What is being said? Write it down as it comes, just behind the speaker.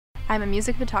I'm a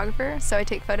music photographer, so I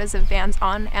take photos of bands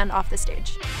on and off the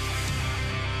stage.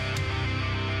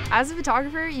 As a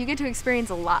photographer, you get to experience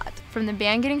a lot, from the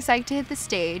band getting psyched to hit the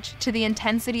stage, to the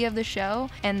intensity of the show,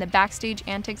 and the backstage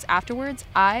antics afterwards.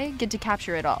 I get to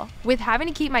capture it all. With having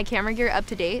to keep my camera gear up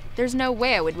to date, there's no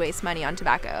way I would waste money on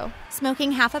tobacco.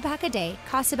 Smoking half a pack a day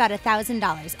costs about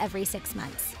 $1,000 every 6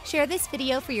 months. Share this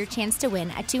video for your chance to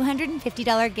win a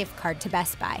 $250 gift card to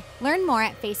Best Buy. Learn more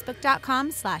at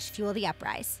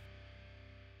facebook.com/fueltheuprise.